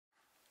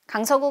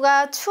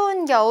강서구가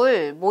추운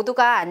겨울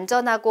모두가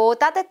안전하고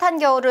따뜻한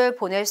겨울을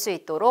보낼 수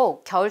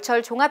있도록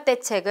겨울철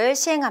종합대책을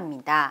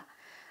시행합니다.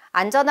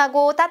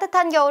 안전하고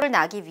따뜻한 겨울을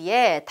나기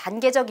위해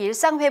단계적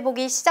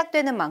일상회복이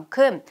시작되는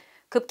만큼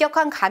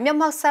급격한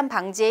감염 확산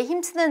방지에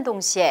힘쓰는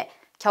동시에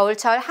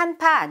겨울철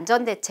한파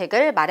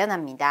안전대책을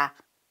마련합니다.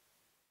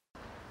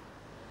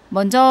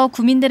 먼저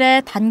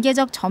구민들의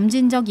단계적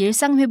점진적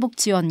일상회복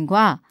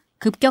지원과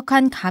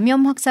급격한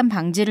감염 확산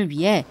방지를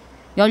위해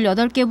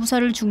 18개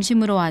부서를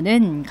중심으로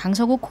하는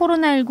강서구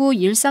코로나19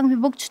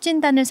 일상회복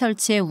추진단을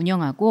설치해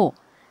운영하고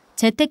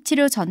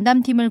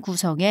재택치료전담팀을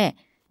구성해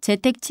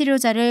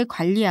재택치료자를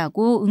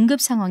관리하고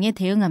응급상황에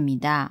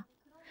대응합니다.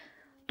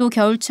 또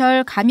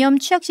겨울철 감염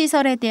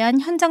취약시설에 대한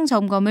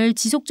현장점검을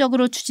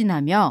지속적으로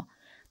추진하며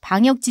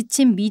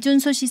방역지침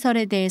미준수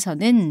시설에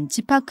대해서는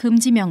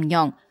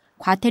집합금지명령,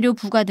 과태료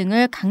부과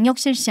등을 강력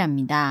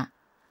실시합니다.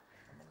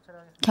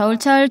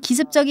 겨울철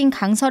기습적인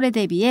강설에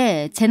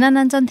대비해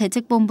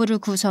재난안전대책본부를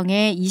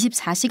구성해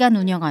 24시간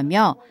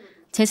운영하며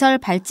제설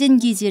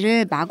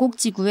발진기지를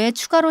마곡지구에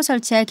추가로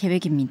설치할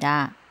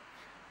계획입니다.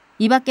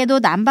 이 밖에도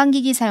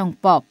난방기기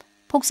사용법,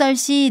 폭설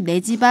시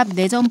내 집 앞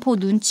내점포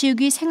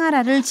눈치우기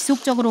생활화를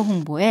지속적으로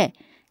홍보해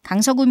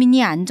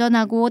강서구민이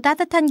안전하고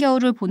따뜻한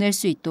겨울을 보낼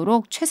수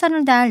있도록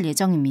최선을 다할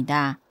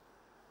예정입니다.